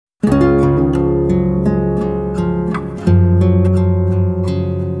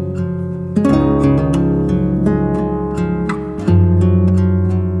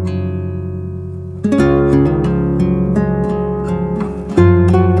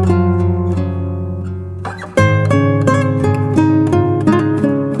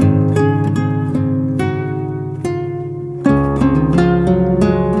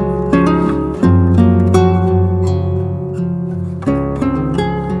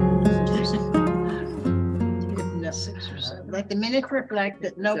Let the minutes reflect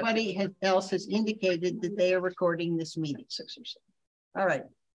that nobody else has indicated that they are recording this meeting. All right.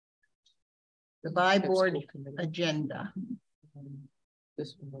 The by board agenda.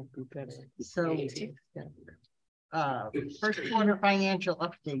 This one might be better. So, first quarter financial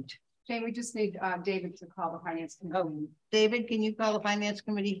update. Jane, we just need David to call the finance committee. Oh, David, can you call the finance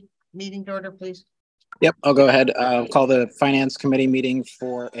committee meeting to order, please? Yep, I'll go ahead. Call the Finance Committee meeting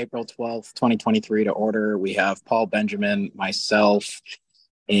for April 12th, 2023 to order. We have Paul Benjamin, myself,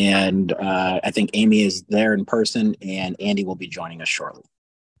 and I think Amy is there in person, and Andy will be joining us shortly.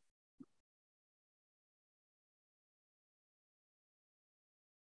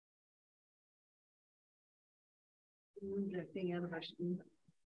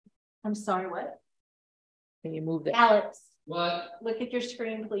 I'm sorry, what? Can you move that? Alex. What? Look at your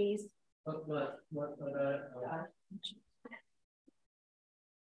screen, please. What? You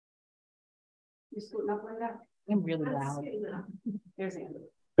scooting up like that? I'm really loud. There's Andy.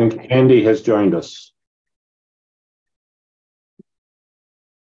 I think Andy has joined us.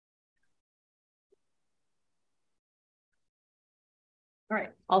 All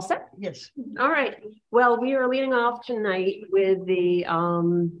right, all set? Yes. All right. Well, we are leading off tonight with the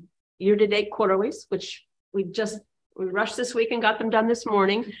year-to-date quarterlies, which we rushed this week and got them done this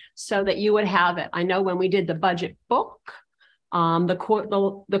morning so that you would have it. I know when we did the budget book, the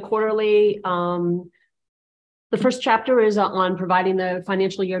quarterly, the first chapter is on providing the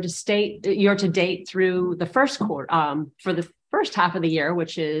financial year to date through the first quarter, for the first half of the year,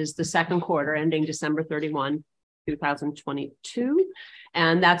 which is the second quarter ending December 31, 2022.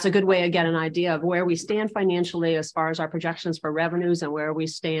 And that's a good way to get an idea of where we stand financially as far as our projections for revenues and where we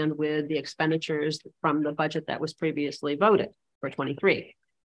stand with the expenditures from the budget that was previously voted for 23.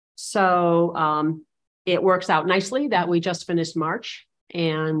 So it works out nicely that we just finished March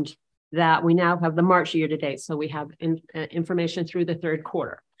and that we now have the March year to date. So we have information through the third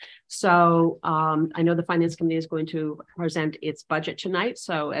quarter. So I know the Finance Committee is going to present its budget tonight.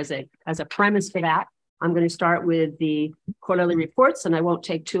 So as a premise for that, I'm going to start with the quarterly reports, and I won't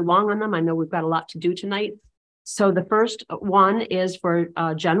take too long on them. I know we've got a lot to do tonight. So the first one is for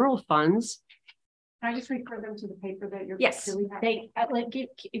general funds. Can I just refer them to the paper that you're? Yes.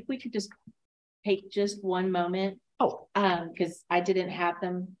 If we could just take just one moment. Oh, because I didn't have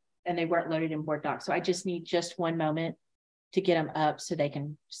them and they weren't loaded in Board Docs. So I just need just one moment to get them up so they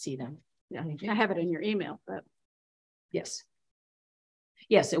can see them. Yeah, I have it in your email, but yes.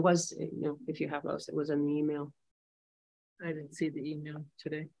 Yes, it was, if you have those, it was in the email. I didn't see the email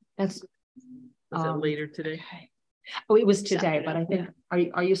today. That's was it later today? Oh, it was today, but I think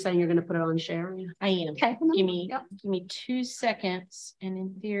are you saying you're going to put it on share? I am. Okay. Give me 2 seconds, and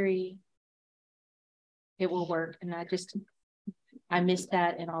in theory, it will work. And I missed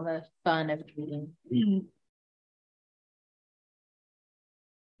that in all the fun of reading.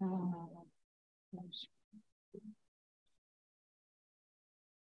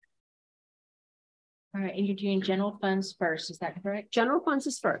 All right, and you're doing general funds first, is that correct? General funds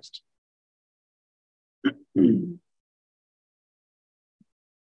is first.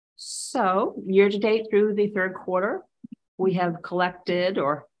 So year to date through the third quarter, we have collected,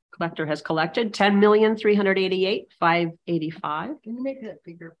 or collector has collected, $10,388,585. Can you make that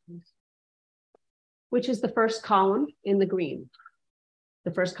bigger, please? Which is the first column in the green.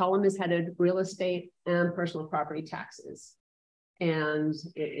 The first column is headed real estate and personal property taxes. And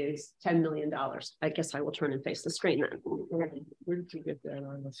it is $10 million. I guess I will turn and face the screen then. Where did you get that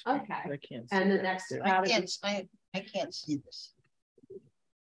on the screen? Okay. I can't see and the next, I can't see this.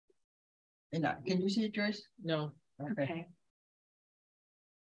 Can you see it, Joyce? No. Okay.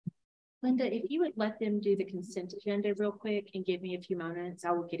 Linda, if you would let them do the consent agenda real quick and give me a few moments,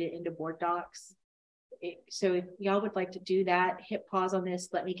 I will get it into Board Docs. So if y'all would like to do that, hit pause on this,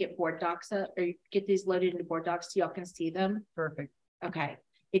 let me get Board Docs up or get these loaded into Board Docs so y'all can see them. Perfect. Okay.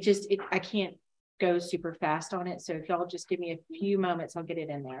 I can't go super fast on it. So if y'all just give me a few moments, I'll get it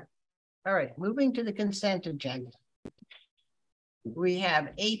in there. All right, moving to the consent agenda. We have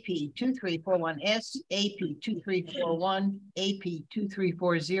AP 2341S, AP 2341, AP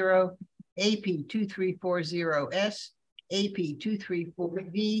 2340, AP 2340S, AP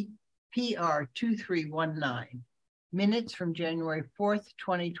 234V, PR 2319. Minutes from January 4th,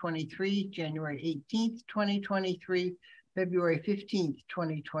 2023, January 18th, 2023, February 15th,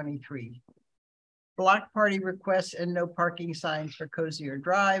 2023. Block party requests and no parking signs for Cozier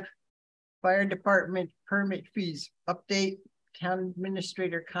Drive. Fire Department permit fees update. Town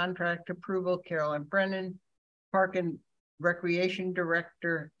Administrator contract approval, Carolyn Brennan. Park and Recreation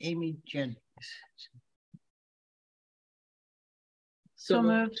Director, Amy Jennings. So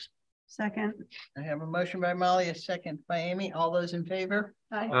moved. Second. I have a motion by Molly, a second by Amy. All those in favor?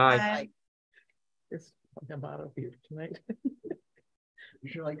 Aye. It's I'm out of here tonight.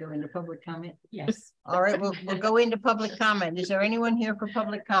 Shall I go into public comment? Yes. All right, we'll go into public comment. Is there anyone here for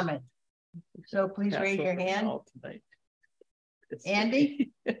public comment? So please raise your hand.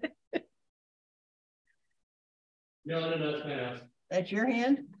 Andy? No, that's my house. That's your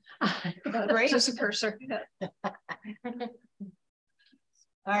hand? Great. Just a cursor.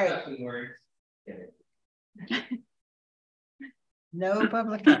 All right. No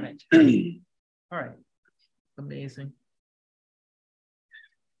public comment. All right. Amazing.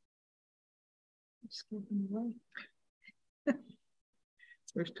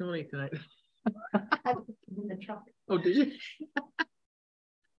 Where's Tony tonight? Oh, did you?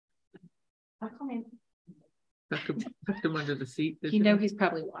 Tucked him under the seat. You know he's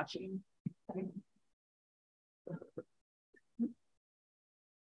probably watching.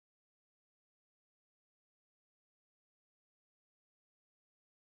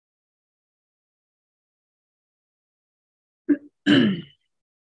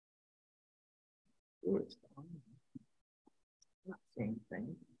 Same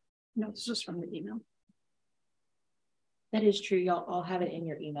thing. No, it's just from the email. That is true. Y'all all have it in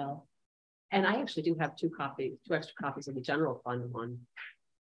your email. And I actually do have two extra copies of the general fund one.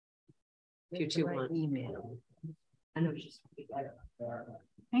 221 email. I know she's better.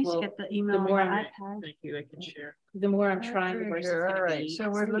 Nice Well, to get the email. the more on I'm- the iPad. Thank you. I can share. The more I'm trying, the worse it's All gonna right, be. so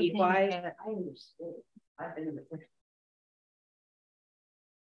we're looking Speed-wise. at, I understand. I've been in the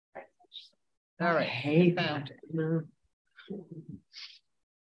all right. Hey, Found it. no.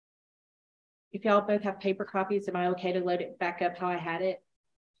 If y'all both have paper copies, am I okay to load it back up how I had it?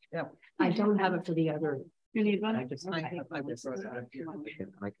 Yep. I don't have it for the other. You need one? I would throw that up here.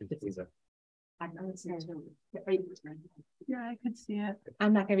 Yeah, I could see it.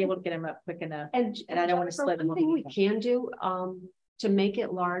 I'm not gonna be able to get them up quick enough. And I don't want to split them. One thing we can do to make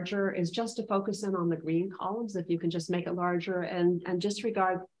it larger is just to focus in on the green columns. If you can just make it larger and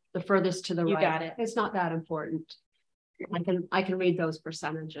disregard the furthest to the You right. got it. It's not that important. I can read those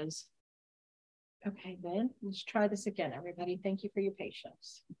percentages. Okay, then let's try this again, everybody. Thank you for your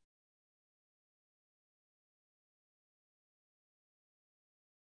patience.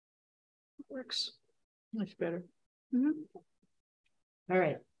 Works. Much better. All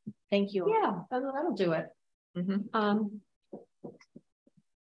right. Thank you. Yeah, that'll do it. Mm-hmm.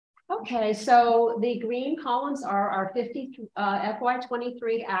 Okay, so the green columns are our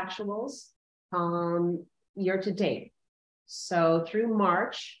FY23 actuals year to date. So through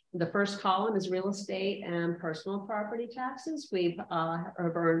March, the first column is real estate and personal property taxes. We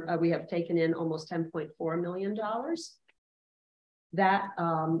have taken in almost $10.4 million. That,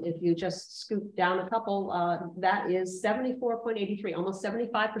 if you just scoop down a couple, that is 74.83, almost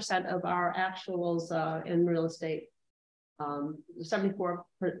 75% of our actuals in real estate.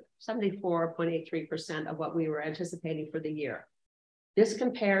 74.83% of what we were anticipating for the year. This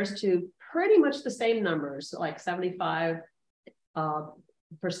compares to pretty much the same numbers, like 75% or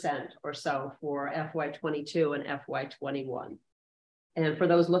so for FY22 and FY21. And for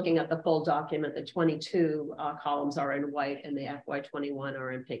those looking at the full document, the 22 columns are in white and the FY21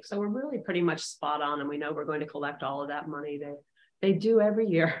 are in pink. So we're really pretty much spot on, and we know we're going to collect all of that money. They do every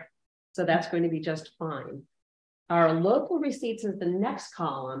year. So that's going to be just fine. Our local receipts is the next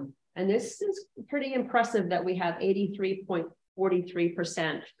column. And this is pretty impressive that we have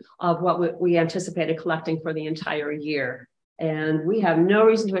 83.43% of what we anticipated collecting for the entire year. And we have no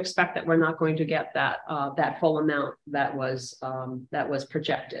reason to expect that we're not going to get that full amount that was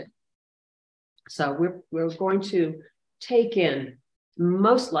projected. So we're going to take in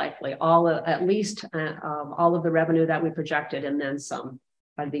most likely at least all of the revenue that we projected and then some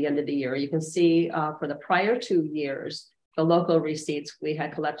by the end of the year. You can see for the prior 2 years, the local receipts, we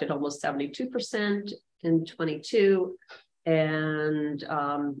had collected almost 72% in 22 and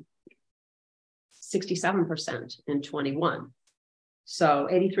 67% in 21. So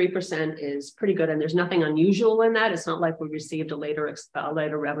 83% is pretty good. And there's nothing unusual in that. It's not like we received a later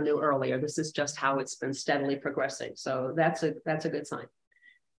revenue earlier. This is just how it's been steadily progressing. So that's a good sign.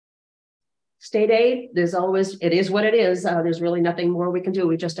 State aid, it is what it is. There's really nothing more we can do.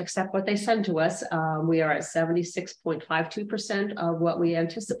 We just accept what they send to us. We are at 76.52% of what we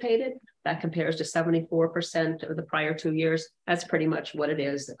anticipated. That compares to 74% of the prior 2 years. That's pretty much what it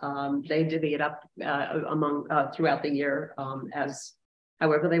is. They divvy it up throughout the year as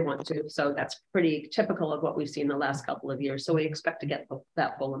however they want to. So that's pretty typical of what we've seen the last couple of years. So we expect to get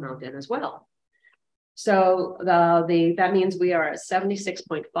that full amount in as well. So that means we are at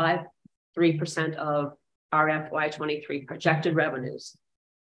 76.53% of our FY23 projected revenues.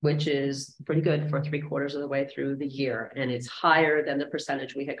 which is pretty good for 3/4 of the way through the year. And it's higher than the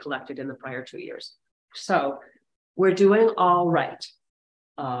percentage we had collected in the prior 2 years. So we're doing all right.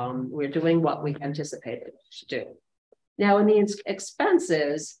 We're doing what we anticipated to do. Now in the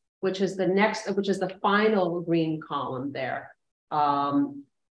expenses, which is the final green column there.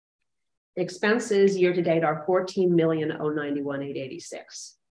 Expenses year to date are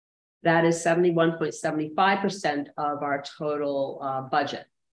 14,091,886. That is 71.75% of our total budget,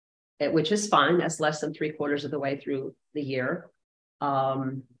 which is fine. That's less than 3/4 of the way through the year.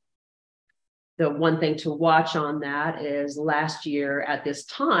 The one thing to watch on that is last year at this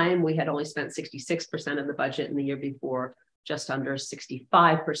time, we had only spent 66% of the budget, and the year before, just under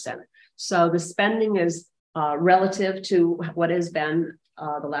 65%. So the spending is relative to what has been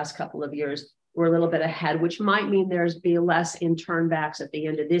the last couple of years. We're a little bit ahead, which might mean there's be less in turnbacks at the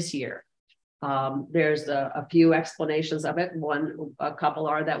end of this year. There's a few explanations of it. A couple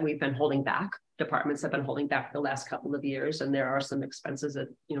are that we've been holding back. Departments have been holding back the last couple of years, and there are some expenses that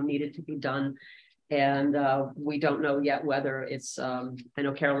needed to be done. And we don't know yet whether it's. I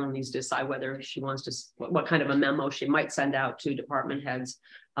know Carolyn needs to decide whether she wants to what kind of a memo she might send out to department heads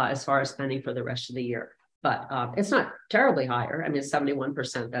as far as spending for the rest of the year. But it's not terribly higher. I mean,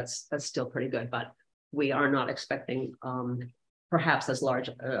 71%. That's still pretty good, but we are not expecting perhaps as large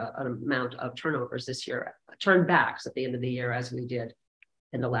an amount of turnovers this year, turnbacks at the end of the year as we did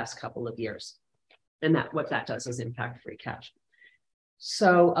in the last couple of years. And what that does is impact free cash.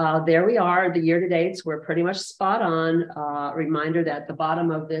 So there we are, the year-to-dates, we're pretty much spot on. Reminder that the bottom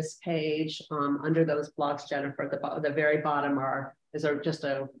of this page, under those blocks, Jennifer, the very bottom is just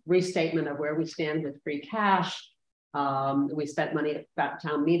a restatement of where we stand with free cash. We spent money at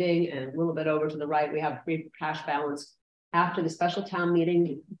town meeting, and a little bit over to the right, we have free cash balance after the special town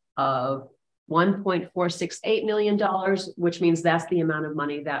meeting of $1.468 million, which means that's the amount of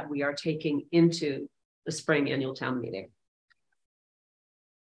money that we are taking into the spring annual town meeting.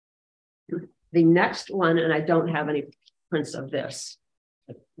 The next one, and I don't have any prints of this,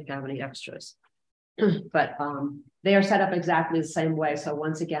 I don't think I have any extras, but they are set up exactly the same way. So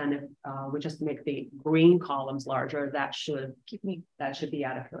once again, if we just make the green columns larger, that should be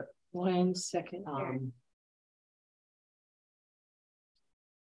adequate. 1 second.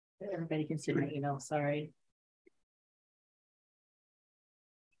 Everybody can see my email, sorry.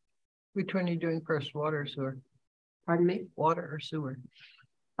 Which one are you doing first, water or sewer? Pardon me? Water or sewer?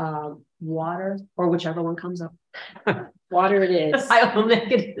 Water, or whichever one comes up. Water it is. I will make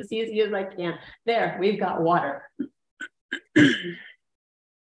it as easy as I can. There, we've got water.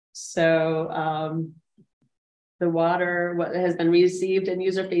 So the water, what has been received in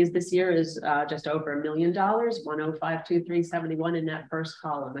user fees this year is just over $1 million, 105,237.71 in that first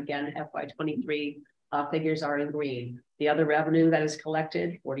column. Again, FY23 figures are in green. The other revenue that is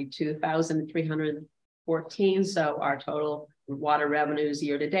collected, 42,314. So our total water revenues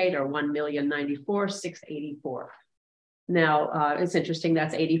year to date are 1,094,684. Now it's interesting,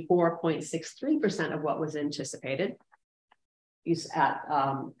 that's 84.63% of what was anticipated.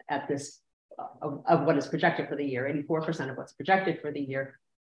 At this of what is projected for the year, 84% of what's projected for the year.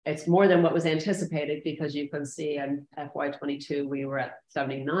 It's more than what was anticipated, because you can see in FY22 we were at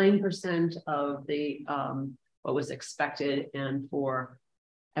 79% of the what was expected, and for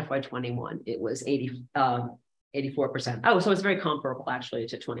FY21 it was 84%. Oh, so it's very comparable actually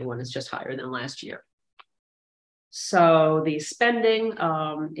to 21. It's just higher than last year. So the spending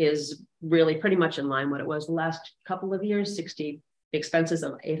is really pretty much in line what it was the last couple of years. Expenses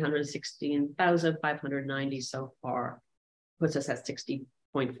of $816,590 so far puts us at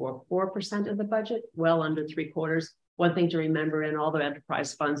 60.44% of the budget, well under 3/4. One thing to remember in all the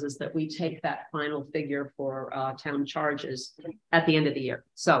enterprise funds is that we take that final figure for town charges at the end of the year.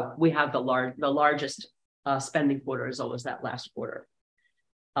 So we have the largest spending quarter is always that last quarter.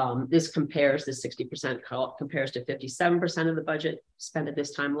 This compares, the 60% compares to 57% of the budget spent at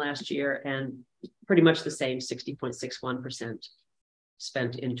this time last year, and pretty much the same 60.61%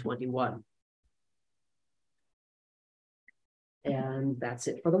 spent in 21. And that's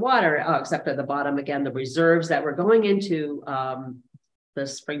it for the water, except at the bottom, again, the reserves that we're going into the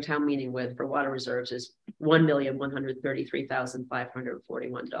Springtown meeting with for water reserves is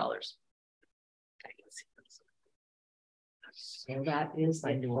 $1,133,541. So that is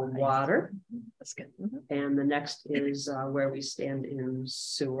like for water. That's good. And the next is where we stand in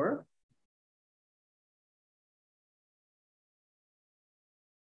sewer.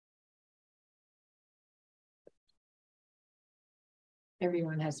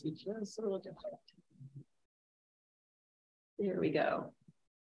 Everyone has to be just a little different. There we go.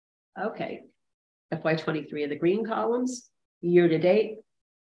 Okay. FY23 of the green columns, year to date,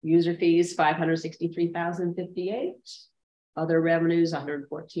 User fees, 563,058. Other revenues,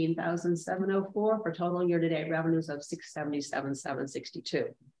 114,704 for total year-to-date revenues of 677,762.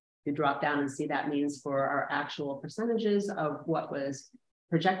 You drop down and see that means for our actual percentages of what was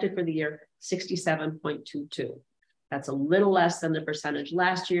projected for the year, 67.22. That's a little less than the percentage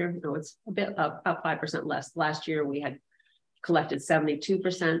last year. No, it's a bit up, about 5% less. Last year, we had collected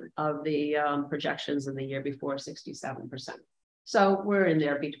 72% of the projections, in the year before 67%. So we're in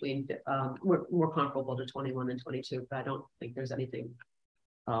there between, we're more comparable to 21 and 22, but I don't think there's anything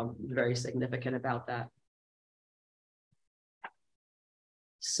very significant about that.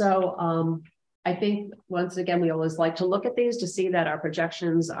 So I think, once again, we always like to look at these to see that our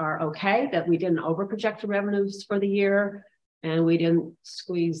projections are okay, that we didn't over project the revenues for the year, and we didn't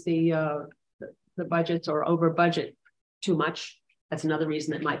squeeze the budgets or over budget too much. That's another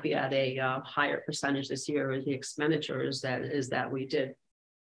reason it might be at a higher percentage this year, is the expenditures that we did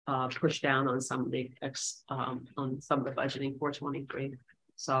push down on some of the budgeting for 23.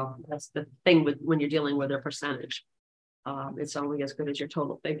 So that's the thing with when you're dealing with a percentage. It's only as good as your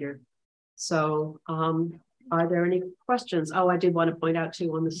total figure. So are there any questions? Oh, I did want to point out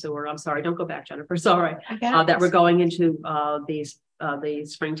too on the sewer. I'm sorry, don't go back, Jennifer. Sorry. That we're going into the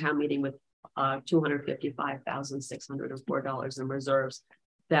Springtown meeting with $255,604 in reserves.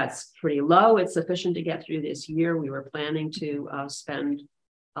 That's pretty low. It's sufficient to get through this year. We were planning to spend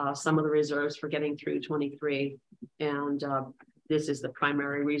some of the reserves for getting through 23, and this is the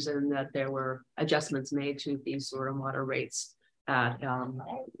primary reason that there were adjustments made to these sewer and water rates at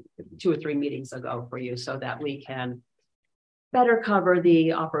 2 or 3 meetings ago for you, so that we can better cover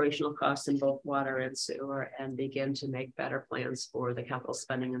the operational costs in both water and sewer and begin to make better plans for the capital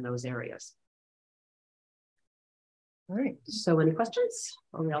spending in those areas. All right. So any questions?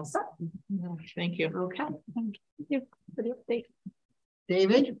 Are we all set? No, thank you. Okay. Thank you for the update.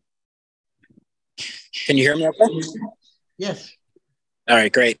 David? Can you hear me okay? Yes. All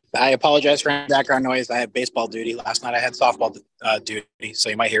right, great. I apologize for any background noise. I had baseball duty. Last night I had softball duty, so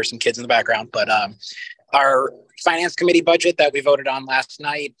you might hear some kids in the background. But our finance committee budget that we voted on last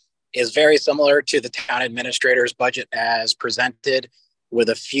night is very similar to the town administrator's budget as presented, with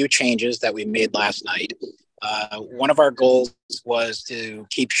a few changes that we made last night. One of our goals was to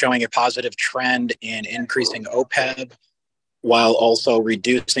keep showing a positive trend in increasing OPEB while also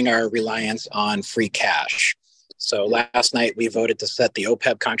reducing our reliance on free cash. So last night we voted to set the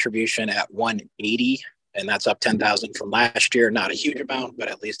OPEB contribution at 180, and that's up 10,000 from last year. Not a huge amount, but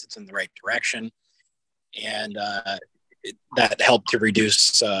at least it's in the right direction. And that helped to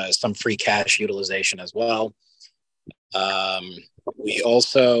reduce some free cash utilization as well. We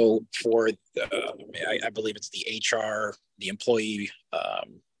also, for I believe it's the HR, the employee,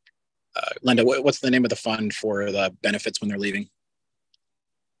 Linda, what's the name of the fund for the benefits when they're leaving?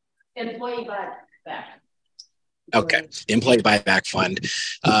 Employee buyback. Okay, the employee buyback fund.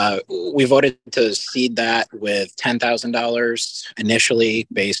 We voted to seed that with $10,000 initially,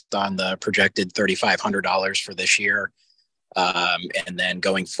 based on the projected $3,500 for this year. And then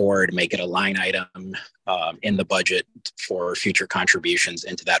going forward, make it a line item in the budget for future contributions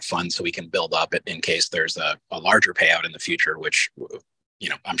into that fund, so we can build up it in case there's a larger payout in the future, which, you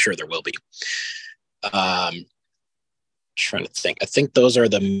know, I'm sure there will be. Trying to think. I think those are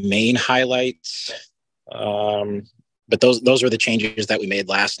the main highlights. But those were the changes that we made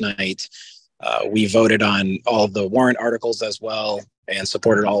last night. We voted on all of the warrant articles as well and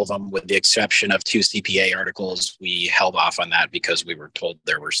supported all of them, with the exception of 2 CPA articles. We held off on that because we were told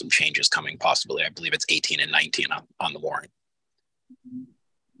there were some changes coming, possibly. I believe it's 18 and 19 on the warrant.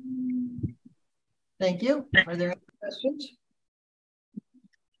 Thank you. Are there any questions?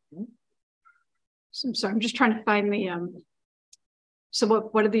 So I'm sorry, I'm just trying to find the so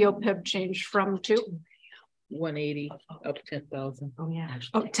what did the OPEB change from to? 180 up 10,000. Oh yeah.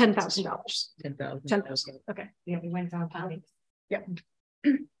 Oh, $10,000. 10,000. 10,000. Okay. Yeah, we went down. Yeah.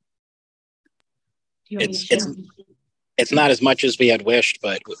 It's not as much as we had wished,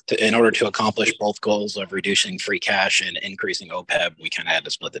 but in order to accomplish both goals of reducing free cash and increasing OPEB, we kind of had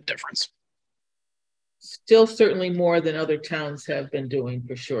to split the difference. Still certainly more than other towns have been doing,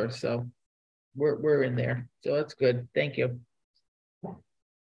 for sure. So we're in there. So that's good. Thank you.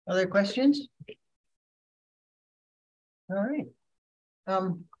 Other questions? All right.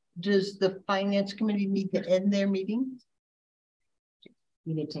 Does the finance committee need to end their meeting?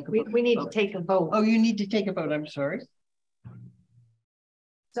 You need to take a vote. We need to take a vote. Oh, you need to take a vote. I'm sorry.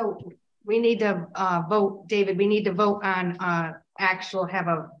 So we need to vote, David, we need to vote on have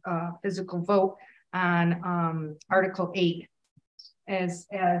a physical vote on Article 8 as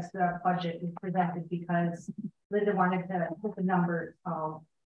the budget is presented, because Linda wanted to put the numbers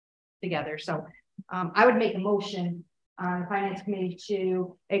together. So I would make a motion on the finance committee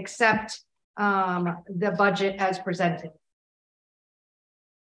to accept the budget as presented.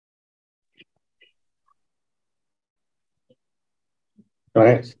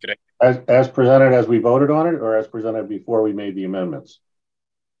 Okay. As presented, as we voted on it, or as presented before we made the amendments?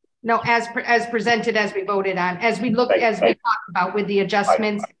 No, as presented, as we voted on, as we looked, as we talked about with the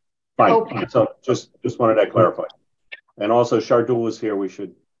adjustments. Fine. So just wanted that clarified. And also Shardul is here. We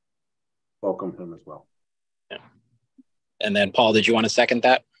should welcome him as well. Yeah. And then Paul, did you want to second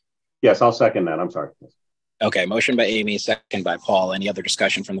that? Yes, I'll second that. I'm sorry. Okay, motion by Amy, second by Paul. Any other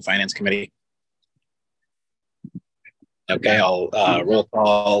discussion from the finance committee? Okay, I'll roll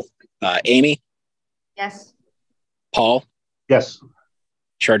call. Amy? Yes. Paul? Yes.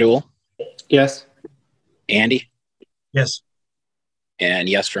 Shardul? Yes. Andy? Yes. And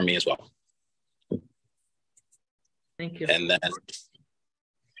yes for me as well. Thank you. And then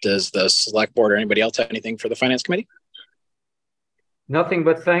does the select board or anybody else have anything for the finance committee? Nothing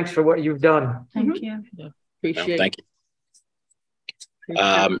but thanks for what you've done. Thank you. Yeah, appreciate No, thank you.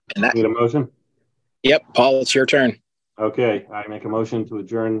 Appreciate And that need a motion? Yep, Paul, it's your turn. Okay, I make a motion to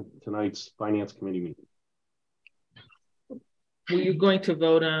adjourn tonight's finance committee meeting. Were you going to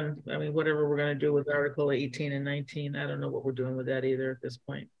vote on, I mean, whatever we're going to do with Article 18 and 19? I don't know what we're doing with that either at this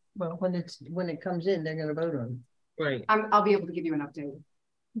point. Well, when it comes in, they're going to vote on it. Right. I'll be able to give you an update.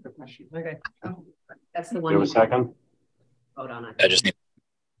 Okay. Oh, that's the one. You have a second? Vote on it. I just need.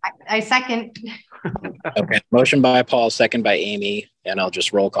 I second. Okay, motion by Paul, second by Amy, and I'll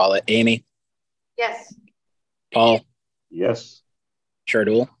just roll call it. Amy? Yes. Paul? Yes.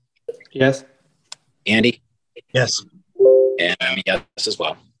 Shardul? Yes. Andy? Yes. And I'm a yes as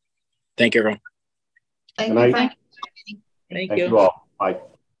well. Thank you, everyone. Thank Good you. night. Thank Thank you. you all. Bye.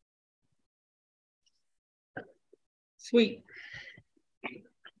 Sweet.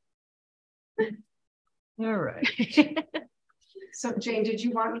 All right. So Jane, did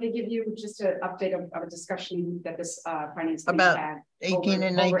you want me to give you just an update of a discussion that this finance committee About had 18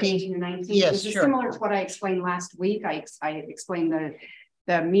 and over 19? 18 and 19? Yes, This is sure. similar to what I explained last week. I explained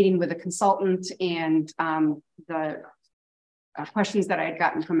the meeting with the consultant and the questions that I had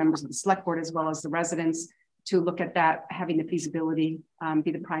gotten from members of the select board as well as the residents to look at that, having the feasibility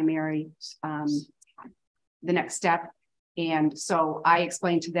be the primary, the next step. And so I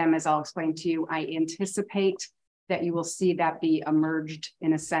explained to them, as I'll explain to you, I anticipate that you will see that be emerged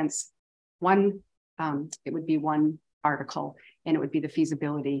in a sense. It would be one article and it would be the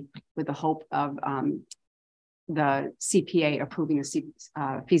feasibility with the hope of the CPA approving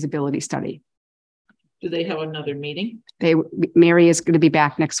a feasibility study. Do they have another meeting? Mary is going to be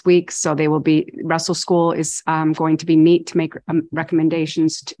back next week. So they will be, Russell School is going to meet to make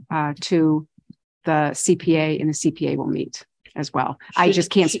recommendations to the CPA, and the CPA will meet as well. I just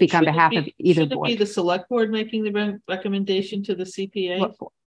can't speak on behalf of either board. Should it be the select board making the recommendation to the CPA?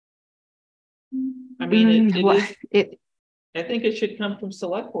 I mean, I think it should come from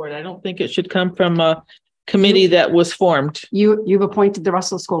select board. I don't think it should come from a committee that was formed. You've appointed the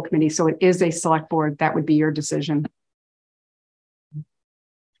Russell School Committee, so it is a select board. That would be your decision. Do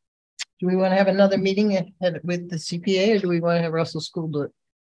we want to have another meeting with the CPA, or do we want to have Russell School do it?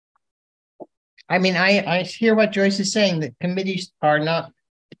 I mean, I hear what Joyce is saying, that committees are not,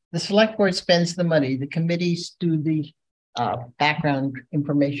 the select board spends the money, the committees do the background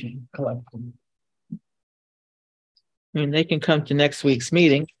information collection. I mean, they can come to next week's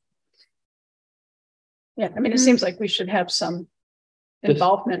meeting. Yeah, I mean, it seems like we should have some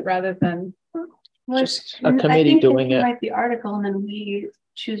involvement rather than just a committee doing it. Write the article and then we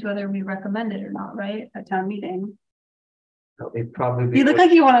choose whether we recommend it or not, right? At town meeting. You look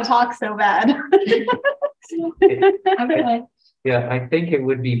like you want to talk so bad. Okay. Yeah, I think it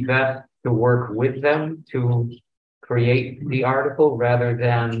would be best to work with them to create the article rather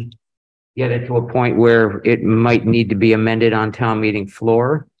than get it to a point where it might need to be amended on town meeting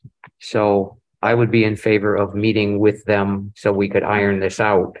floor. So I would be in favor of meeting with them so we could iron this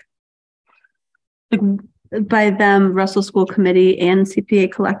out. By them, Russell School Committee and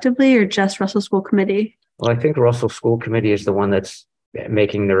CPA collectively, or just Russell School Committee? Well, I think Russell School Committee is the one that's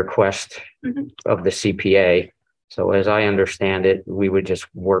making the request of the CPA. So as I understand it, we would just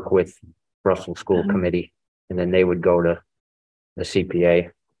work with Russell School Committee and then they would go to the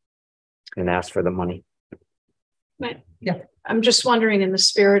CPA and ask for the money. Right. Yeah. I'm just wondering, in the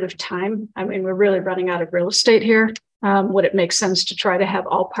spirit of time, I mean, we're really running out of real estate here. Would it make sense to try to have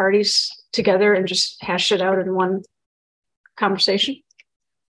all parties together and just hash it out in one conversation?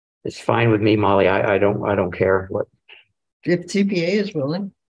 It's fine with me, Molly. I don't care what. If CPA is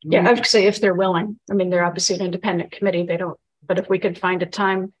willing. Yeah, I would say if they're willing. I mean, they're obviously an independent committee. They don't, but if we could find a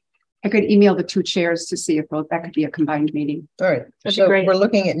time I could email the two chairs to see if that could be a combined meeting. All right. That'd So be great. we're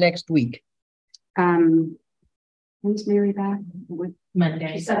looking at next week. When's Mary back?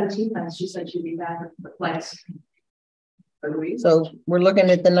 Monday. 17th, she said she'd be back last. So we're looking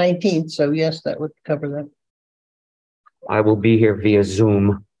at the 19th. So yes, that would cover that. I will be here via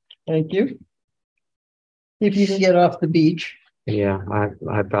Zoom. Thank you. If you can get off the beach. Yeah,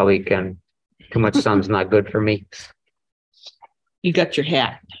 I probably can. Too much sun's not good for me. You got your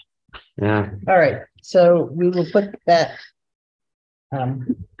hat. Yeah. All right. So we will put that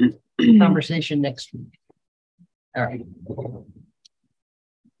conversation next week. All right.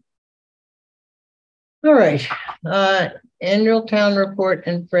 All right. Annual town report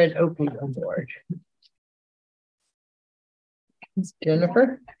and Fred Oakley Award.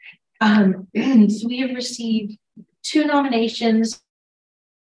 Jennifer? So we have received 2 nominations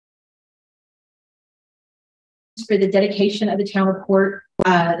for the dedication of the town report.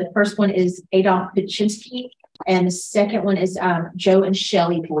 The first one is Adolph Paczynski, and the second one is Joe and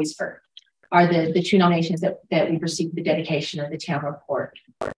Shelley Boisvert are the 2 nominations that we've received for the dedication of the town report.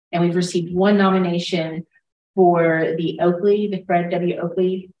 And we've received 1 nomination for the Oakley, the Fred W.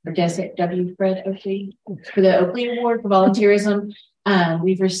 Oakley, or Desert W. Fred Oakley, for the Oakley Award for volunteerism.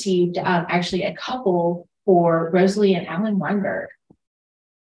 We've received actually a couple for Rosalie and Alan Weinberg.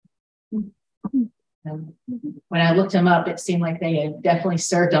 When I looked them up, it seemed like they had definitely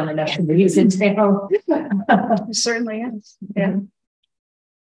served on enough committees in town. Certainly is. Yeah.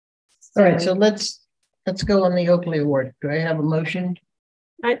 All right, so let's go on the Oakley Award. Do I have a motion?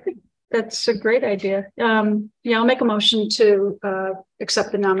 I think that's a great idea. Yeah, I'll make a motion to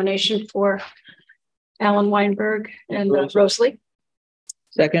accept the nomination for Alan Weinberg and Rosalie.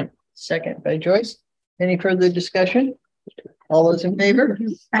 Second. Second by Joyce. Any further discussion? All those in favor?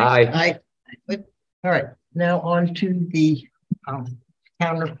 Aye. Aye. All right, now on to the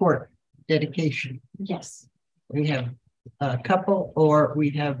town report dedication. Yes. We have a couple, or we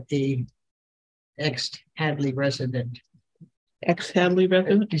have a ex-Hadley resident. Ex-Hadley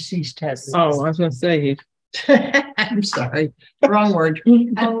resident? Deceased Hadley. Oh, I was going to say. I'm sorry, wrong word.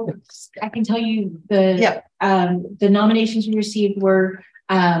 I can tell you the nominations we received were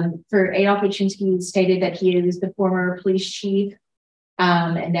for Adolph Paczynski, stated that he is the former police chief.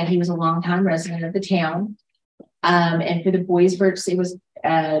 And that he was a longtime resident of the town. And for the Boisverts, it was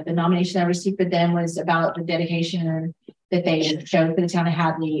the nomination I received for them was about the dedication that they showed for the town of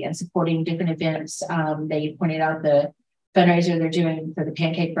Hadley and supporting different events. They pointed out the fundraiser they're doing for the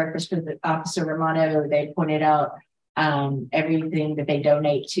pancake breakfast for the Officer Romano. They pointed out everything that they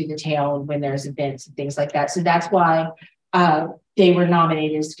donate to the town when there's events and things like that. So that's why they were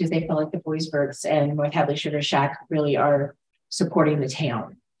nominated, is because they feel like the Boisverts and North Hadley Sugar Shack really are supporting the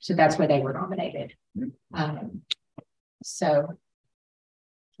town. So that's why they were nominated.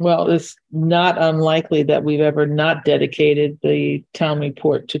 Well, it's not unlikely that we've ever not dedicated the town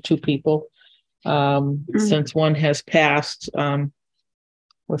report to 2 people. Since one has passed,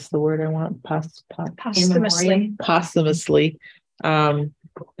 what's the word I want? Posthumously. Posthumously,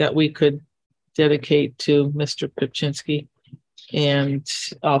 that we could dedicate to Mr. Paczynski and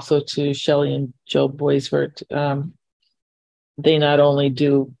also to Shelley and Joe Boisvert. They not only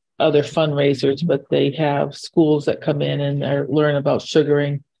do other fundraisers, but they have schools that come in and learn about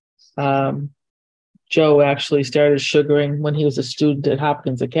sugaring. Joe actually started sugaring when he was a student at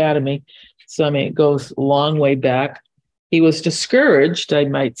Hopkins Academy. So, I mean, it goes a long way back. He was discouraged, I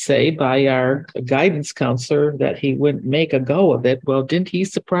might say, by our guidance counselor that he wouldn't make a go of it. Well, didn't he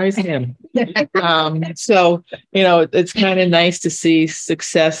surprise him? So, you know, it's kind of nice to see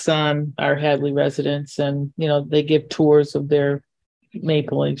success on our Hadley residents, and, you know, they give tours of their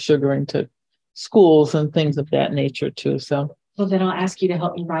maple and sugaring to schools and things of that nature too. So, well, then I'll ask you to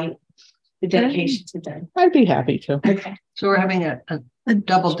help me write the dedication to them. I'd be happy to. Okay. So we're having a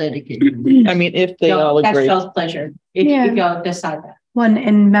double dedication. I mean, if they all agree. That's y'all's pleasure. If y'all decide that. One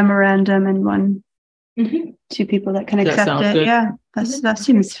in memorandum and one 2 people that can That accept sounds it. good. Yeah, that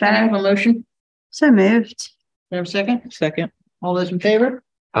seems Can I have fair. a motion? So moved. Can I have a second? Second. All those in favor?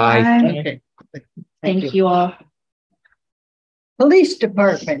 Aye. Okay. Thank you all. Police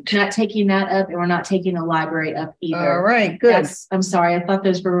Department. Not taking that up, and we're not taking the library up either. All right, good. I'm sorry, I thought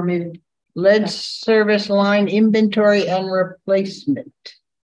those were removed. Lead service line inventory and replacement.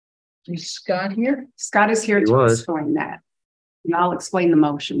 Is Scott here? Scott is here He to was. explain that. And I'll explain the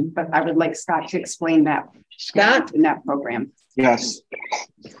motion, but I would like Scott to explain that. Scott? In that program. Yes.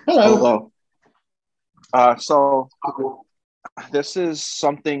 Hello. So this is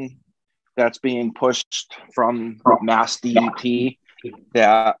something that's being pushed from Mass DEP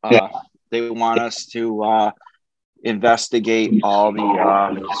that they want us to investigate all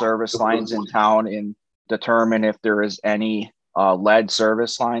the service lines in town and determine if there is any lead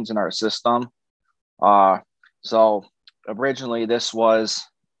service lines in our system. So originally this was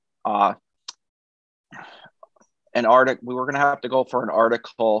an article. We were going to have to go for an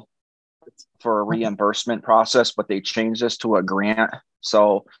article for a reimbursement process, but they changed this to a grant.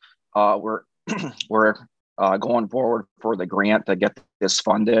 So we're going forward for the grant to get this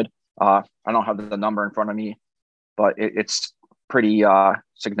funded. I don't have the number in front of me, but it's pretty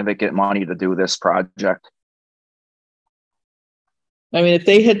significant money to do this project. I mean, if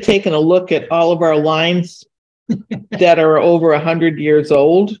they had taken a look at all of our lines that are over 100 years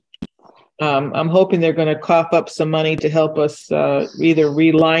old, I'm hoping they're going to cough up some money to help us either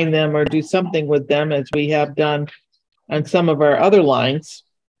reline them or do something with them, as we have done on some of our other lines.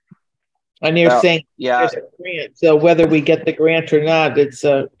 And you're saying there's a grant, so whether we get the grant or not, it's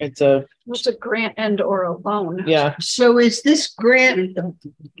a grant and or a loan. Yeah. So is this grant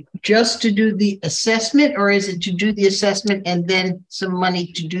just to do the assessment, or is it to do the assessment and then some money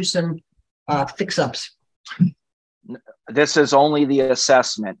to do some fix-ups? This is only the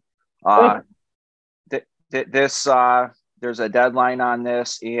assessment. There's a deadline on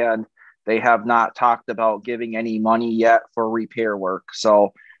this, and they have not talked about giving any money yet for repair work.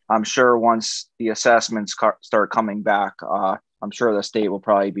 So I'm sure once the assessments start coming back, I'm sure the state will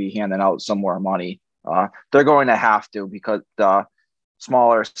probably be handing out some more money. They're going to have to, because the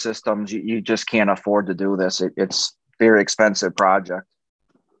smaller systems, you just can't afford to do this. It's a very expensive project.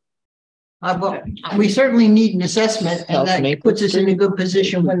 Well, we certainly need an assessment, and that puts us in a good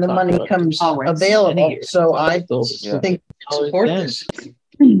position when the money comes available. So I think support this.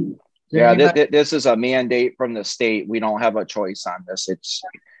 Yeah, this is a mandate from the state. We don't have a choice on this. It's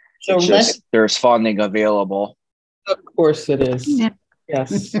just there's funding available. Of course it is. Yeah.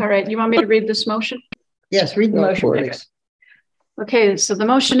 Yes. All right. You want me to read this motion? Yes, read the motion, please. Okay, so the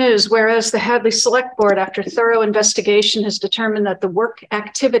motion is, whereas the Hadley Select Board, after thorough investigation, has determined that the work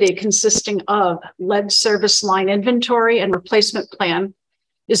activity consisting of lead service line inventory and replacement plan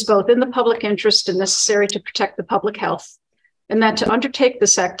is both in the public interest and necessary to protect the public health, and that to undertake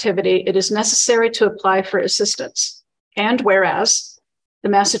this activity, it is necessary to apply for assistance. And whereas the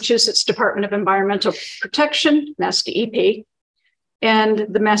Massachusetts Department of Environmental Protection, MassDEP, and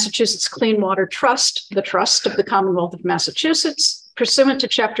the Massachusetts Clean Water Trust, the Trust of the Commonwealth of Massachusetts, pursuant to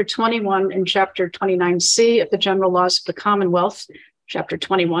Chapter 21 and Chapter 29C of the General Laws of the Commonwealth, Chapter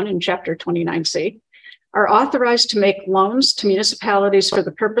 21 and Chapter 29C, are authorized to make loans to municipalities for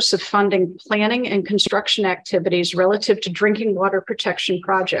the purpose of funding planning and construction activities relative to drinking water protection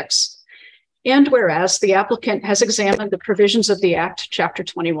projects. And whereas the applicant has examined the provisions of the Act, Chapter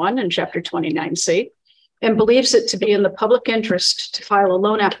 21 and Chapter 29C, and believes it to be in the public interest to file a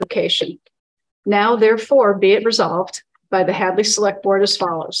loan application. Now, therefore, be it resolved by the Hadley Select Board as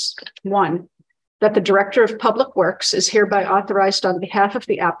follows. 1, that the Director of Public Works is hereby authorized on behalf of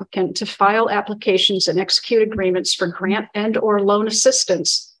the applicant to file applications and execute agreements for grant and or loan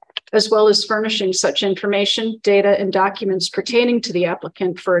assistance, as well as furnishing such information, data, and documents pertaining to the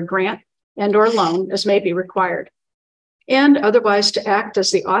applicant for a grant and or loan as may be required, and otherwise to act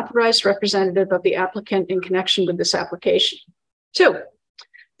as the authorized representative of the applicant in connection with this application. 2,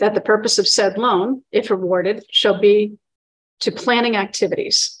 that the purpose of said loan, if awarded, shall be to planning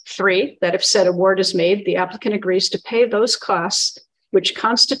activities. 3, that if said award is made, the applicant agrees to pay those costs which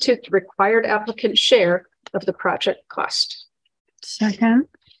constitute the required applicant share of the project cost. Second.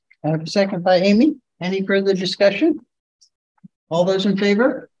 I have a second by Amy. Any further discussion? All those in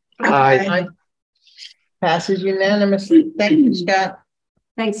favor? Aye. Passes unanimously. Thank you, Scott.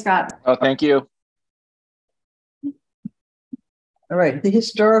 Thanks, Scott. Oh, thank you. All right, the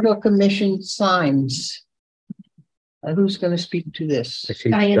Historical Commission signs. Who's going to speak to this? I see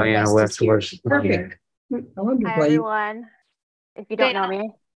Diana West was perfect. I wonder Hi, everyone. If you don't know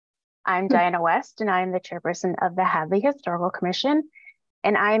me, I'm Diana West, and I'm the chairperson of the Hadley Historical Commission.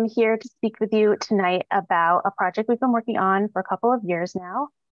 And I'm here to speak with you tonight about a project we've been working on for a couple of years now.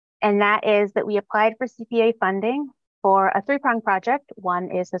 And that is that we applied for CPA funding for a 3-pronged project. One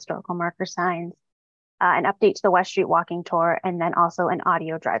is historical marker signs, an update to the West Street walking tour, and then also an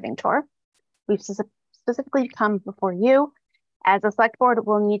audio driving tour. We've specifically come before you. As a select board,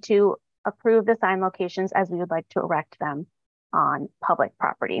 we'll need to approve the sign locations as we would like to erect them on public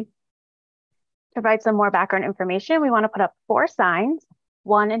property. To provide some more background information, we want to put up 4 signs,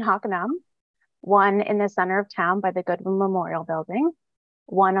 1 in Hockanum, 1 in the center of town by the Goodwin Memorial Building,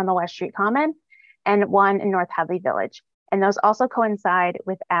 1 on the West Street Common, and 1 in North Hadley Village. And those also coincide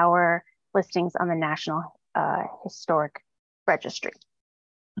with our listings on the National Historic Registry.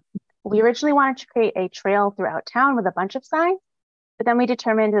 We originally wanted to create a trail throughout town with a bunch of signs, but then we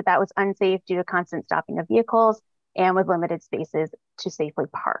determined that that was unsafe due to constant stopping of vehicles and with limited spaces to safely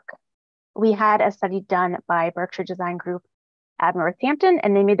park. We had a study done by Berkshire Design Group at Northampton,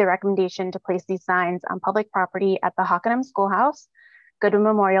 and they made the recommendation to place these signs on public property at the Hockenham Schoolhouse, Goodwin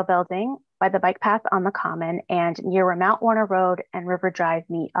Memorial Building, by the bike path on the Common, and near where Mount Warner Road and River Drive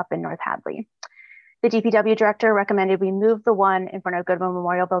meet up in North Hadley. The DPW director recommended we move the one in front of Goodwin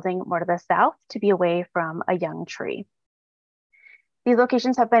Memorial Building more to the south to be away from a young tree. These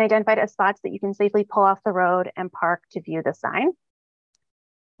locations have been identified as spots that you can safely pull off the road and park to view the sign.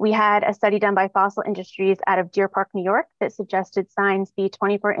 We had a study done by Fossil Industries out of Deer Park, New York, that suggested signs be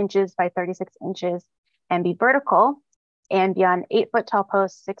 24 inches by 36 inches and be vertical, and be on 8-foot tall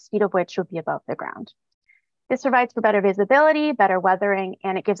posts, 6 feet of which would be above the ground. This provides for better visibility, better weathering,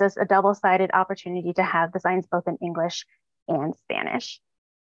 and it gives us a double-sided opportunity to have the signs both in English and Spanish.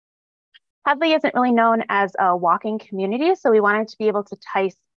 Hadley isn't really known as a walking community, so we wanted to be able to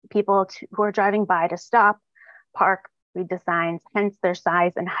entice people who are driving by to stop, park, read the signs, hence their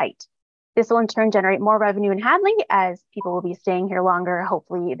size and height. This will in turn generate more revenue in Hadley as people will be staying here longer,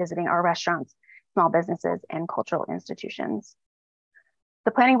 hopefully visiting our restaurants, small businesses, and cultural institutions.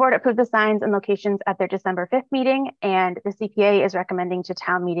 The planning board approved the signs and locations at their December 5th meeting, and the CPA is recommending to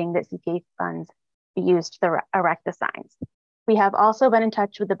town meeting that CPA funds be used to erect the signs. We have also been in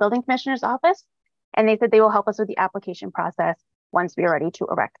touch with the building commissioner's office, and they said they will help us with the application process once we are ready to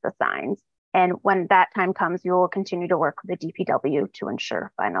erect the signs. And when that time comes, we will continue to work with the DPW to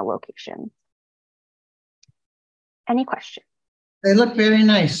ensure final locations. Any questions? They look very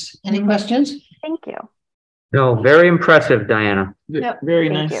nice. Any questions? Thank you. No, very impressive, Diana. Yep. Very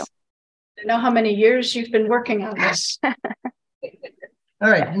Thank nice. you. I know how many years you've been working on this. All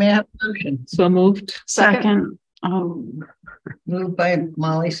right, may I have a motion? So moved. Second. Moved by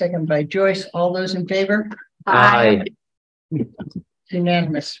Molly, second by Joyce. All those in favor? Aye. It's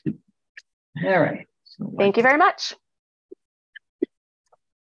unanimous. All right. Thank you very much.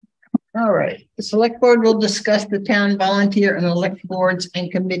 All right. The select board will discuss the town volunteer and elect boards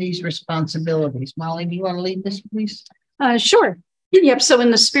and committees' responsibilities. Molly, do you want to lead this, please? Sure. Yep. So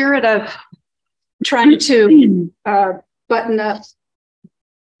in the spirit of trying to button up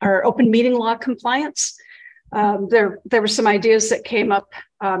our open meeting law compliance, there were some ideas that came up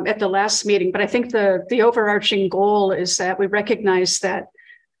at the last meeting, but I think the overarching goal is that we recognize that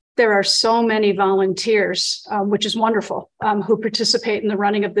there are so many volunteers, which is wonderful, who participate in the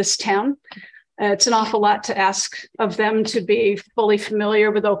running of this town. It's an awful lot to ask of them to be fully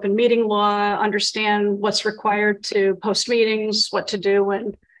familiar with open meeting law, understand what's required to post meetings, what to do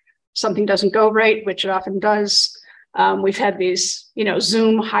when something doesn't go right, which it often does. We've had these,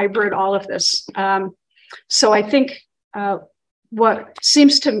 Zoom hybrid, all of this. So I think what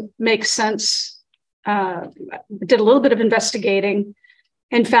seems to make sense, did a little bit of investigating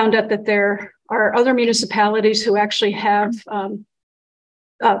and found out that there are other municipalities who actually have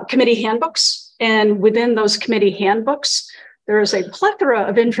committee handbooks. And within those committee handbooks, there is a plethora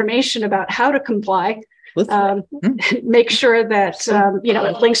of information about how to comply, make sure that,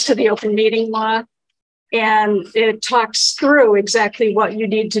 it links to the open meeting law, and it talks through exactly what you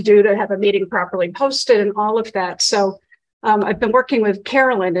need to do to have a meeting properly posted and all of that. So I've been working with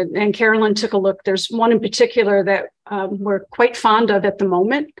Carolyn, and Carolyn took a look. There's one in particular that we're quite fond of at the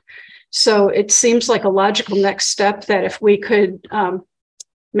moment. So it seems like a logical next step that if we could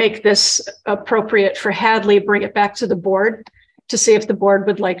make this appropriate for Hadley, bring it back to the board to see if the board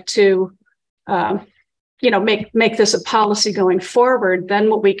would like to, make this a policy going forward. Then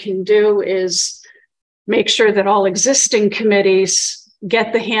what we can do is make sure that all existing committees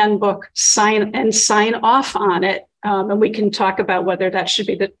get the handbook, sign off on it. And we can talk about whether that should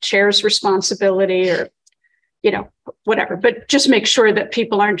be the chair's responsibility or, whatever, but just make sure that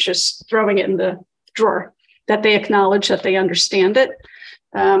people aren't just throwing it in the drawer, that they acknowledge that they understand it.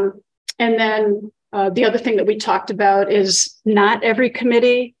 And then the other thing that we talked about is not every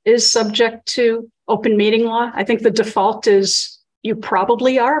committee is subject to open meeting law. I think the default is you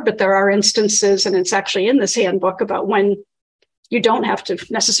probably are, but there are instances, and it's actually in this handbook, about when you don't have to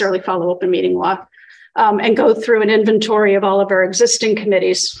necessarily follow open meeting law. And go through an inventory of all of our existing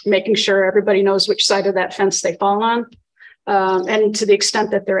committees, making sure everybody knows which side of that fence they fall on. And to the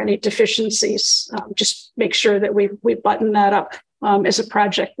extent that there are any deficiencies, just make sure that we button that up as a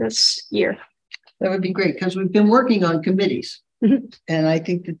project this year. That would be great, because we've been working on committees. Mm-hmm. And I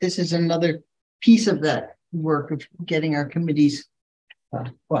think that this is another piece of that work of getting our committees,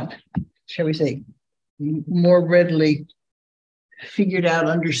 shall we say, more readily figured out,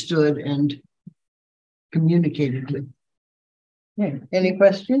 understood, and communicated with. Yeah. Any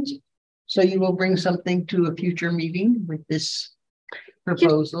questions? So you will bring something to a future meeting with this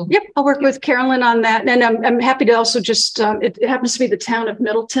proposal? Yep, I'll work with Carolyn on that. And I'm happy to also just, it happens to be the town of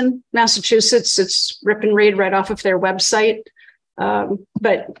Middleton, Massachusetts. It's rip and read right off of their website.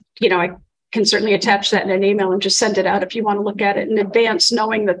 But, you know, I can certainly attach that in an email and just send it out if you want to look at it in advance,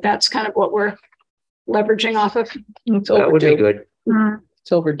 knowing that that's kind of what we're leveraging off of. That would be good.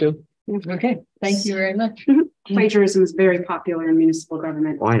 It's overdue. Okay, thank you very much. Plagiarism is very popular in municipal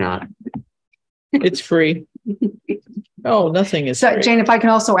government. Why not? It's free. Oh, nothing is So free. Jane, if I can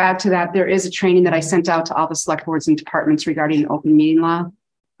also add to that, there is a training that I sent out to all the select boards and departments regarding open meeting law.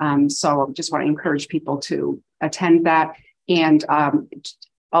 So I just want to encourage people to attend that. And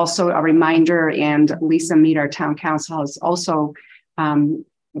also a reminder, and Lisa Mead, our town council, has also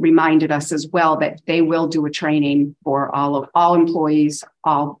reminded us as well that they will do a training for all employees,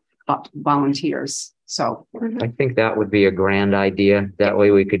 all volunteers. So I think that would be a grand idea. That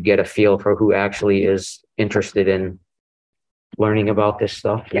way we could get a feel for who actually is interested in learning about this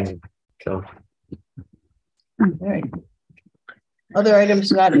stuff. And so. All right. Other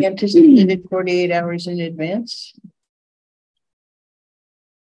items not anticipated 48 hours in advance.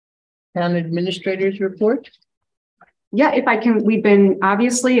 Town administrators report. yeah, if I can, we've been,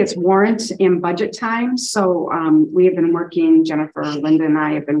 obviously it's warrant and budget time. So we have been working, Jennifer, Linda and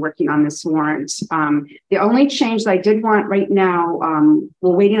I have been working on this warrant. The only change that I did want right now,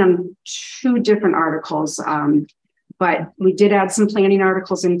 we're waiting on 2 different articles, but we did add some planning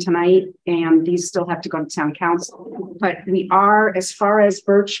articles in tonight, and these still have to go to town council. But we are, as far as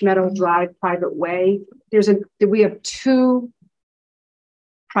Birch Meadow Drive private way, we have 2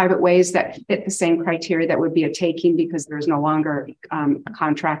 private ways that fit the same criteria that would be a taking, because there's no longer a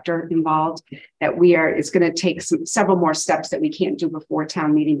contractor involved. It's going to take several more steps that we can't do before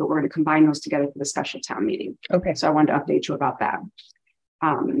town meeting, but we're going to combine those together for the special town meeting. Okay. So I wanted to update you about that.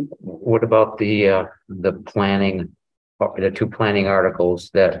 What about the planning, the 2 planning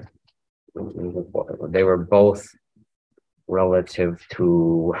articles that they were both relative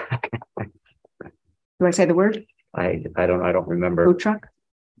to? Do I say the word? I don't remember. Food truck?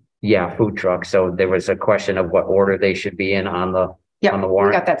 Yeah, food truck. So there was a question of what order they should be in on the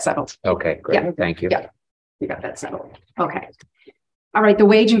warrant. We got that settled. Okay, great. Yeah. Thank you. Yeah, we got that settled. Okay. All right. The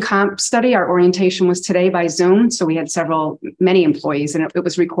wage and comp study, our orientation was today by Zoom. So we had many employees, and it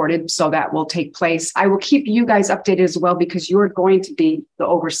was recorded. So that will take place. I will keep you guys updated as well, because you're going to be the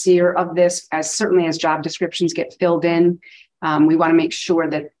overseer of this, certainly as job descriptions get filled in. We want to make sure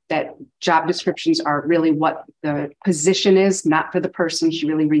that job descriptions are really what the position is, not for the person. She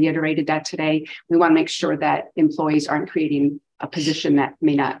really reiterated that today. We want to make sure that employees aren't creating a position that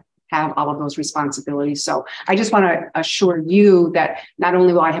may not have all of those responsibilities. So I just want to assure you that not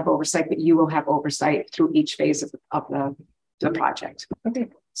only will I have oversight, but you will have oversight through each phase of the project. Okay.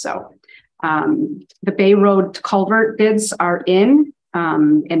 So the Bay Road culvert bids are in,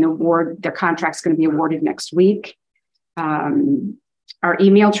 and the contract's going to be awarded next week. Our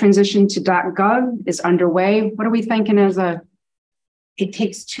email transition to .gov is underway. What are we thinking it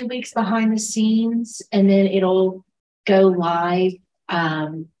takes 2 weeks behind the scenes, and then it'll go live.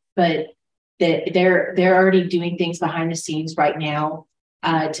 But they're already doing things behind the scenes right now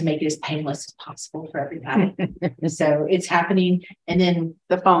to make it as painless as possible for everybody. So it's happening. And then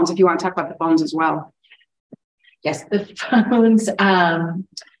the phones, if you want to talk about the phones as well. Yes, the phones.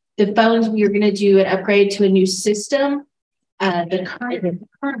 The phones, we are going to do an upgrade to a new system. The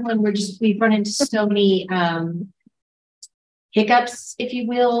current one, we've run into so many hiccups, if you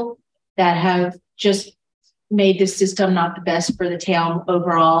will, that have just made the system not the best for the town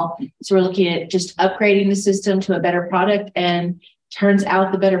overall. So we're looking at just upgrading the system to a better product, and turns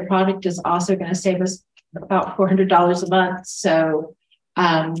out the better product is also going to save us about $400 a month. So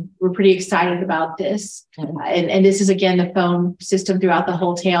we're pretty excited about this. And this is, again, the phone system throughout the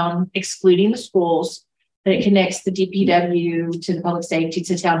whole town, excluding the schools. But it connects the DPW to the public safety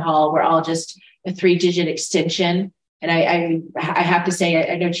to town hall. We're all just a 3-digit extension. And I have to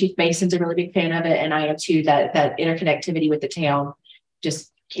say, I know Chief Mason's a really big fan of it, and I am too. That interconnectivity with the town,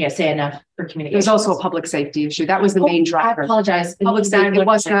 just can't say enough for communication. There's also a public safety issue. That was the main driver. I apologize. Public safety, it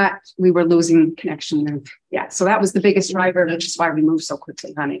was not, we were losing connection. Yeah, so that was the biggest driver, which is why we moved so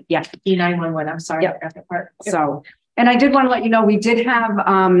quickly on it. Yeah. E911, I'm sorry. Yep. I forgot that part. So, and I did want to let you know, we did have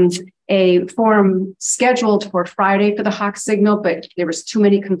a forum scheduled for Friday for the Hawk signal, but there was too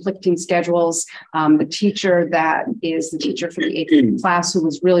many conflicting schedules. The teacher that is the teacher for the 8th class, who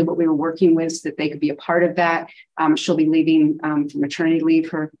was really what we were working with, so that they could be a part of that. She'll be leaving for maternity leave.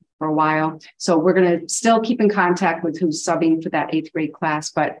 Her for a while. So we're going to still keep in contact with who's subbing for that 8th grade class,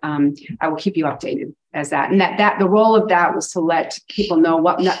 but I will keep you updated as that. And that the role of that was to let people know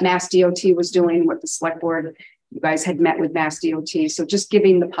what Mass DOT was doing, what the select board, you guys had met with Mass DOT. So just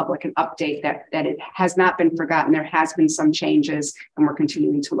giving the public an update that it has not been forgotten. There has been some changes and we're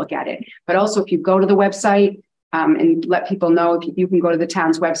continuing to look at it. But also if you go to the website, and let people know, if you can go to the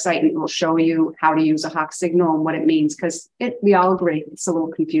town's website and it will show you how to use a hawk signal and what it means, because we all agree it's a little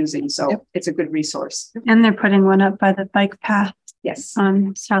confusing. So it's a good resource. And they're putting one up by the bike path. Yes.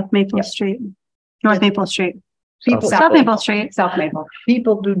 On South Maple Street, North Maple Street. South Maple Street. South Maple.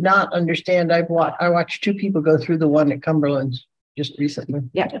 People do not understand. I watched 2 people go through the one at Cumberland's just recently.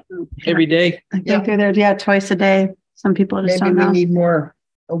 Yeah. Every day. I go through there, twice a day. Some people just Maybe don't know. We need more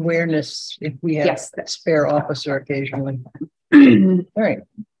awareness if we have a spare officer occasionally. All right.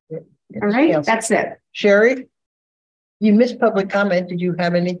 All right, that's it. Sherry, you missed public comment. Did you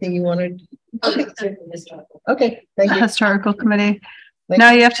have anything you wanted? Okay, thank you. Historical committee.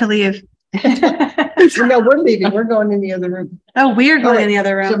 Now you have to leave. No, we're leaving. We're going in the other room. Oh, we're going in the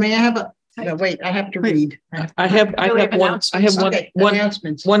other room. So may I have no, wait, I have to read. I have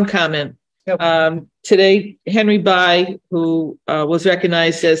one comment. Today, Henry Bai, who was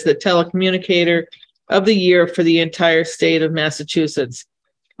recognized as the telecommunicator of the year for the entire state of Massachusetts.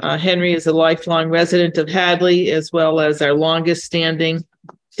 Henry is a lifelong resident of Hadley, as well as our longest standing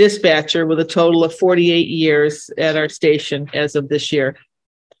dispatcher with a total of 48 years at our station as of this year.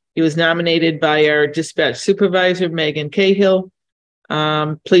 He was nominated by our dispatch supervisor, Megan Cahill.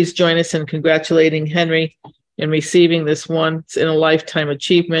 Please join us in congratulating Henry in receiving this once in a lifetime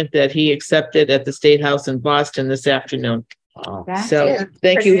achievement that he accepted at the State House in Boston this afternoon. Wow. So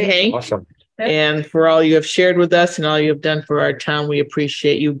thank you, Hank. Awesome. And for all you have shared with us and all you have done for our town, we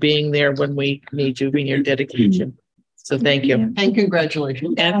appreciate you being there when we need you, being your dedication. So thank you. And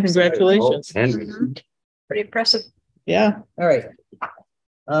congratulations. And congratulations. Pretty impressive. Yeah. All right.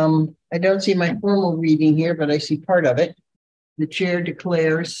 I don't see my formal reading here, but I see part of it. The chair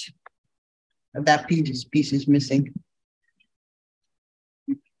declares that piece is missing.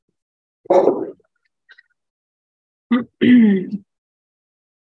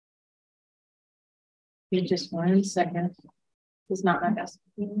 Just 1 second. It's not my best.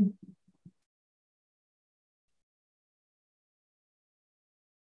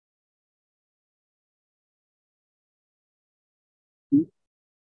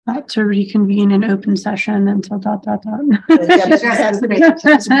 Not to reconvene an open session until ... Very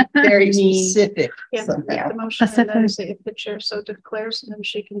specific. Yeah, the motion and then say if the chair so declares, and then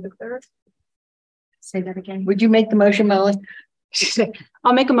she can declare it. Say that again. Would you make the motion, Molly?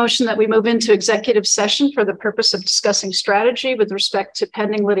 I'll make a motion that we move into executive session for the purpose of discussing strategy with respect to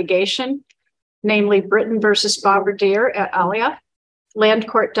pending litigation, namely Britton versus Bombardier et alia, Land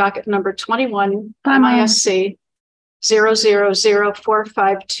Court docket number 21, MISC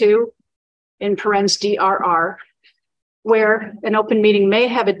 000452 in parens DRR, where an open meeting may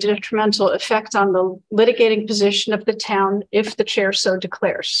have a detrimental effect on the litigating position of the town if the chair so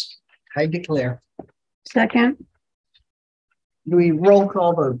declares. I declare. Second. Do we roll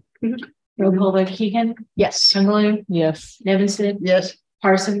call vote? Roll call vote. Keegan? Yes. Chungalo? Yes. Nevinson? Yes.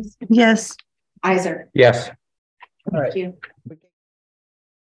 Parsons? Yes. Iser? Yes. All right. Thank you.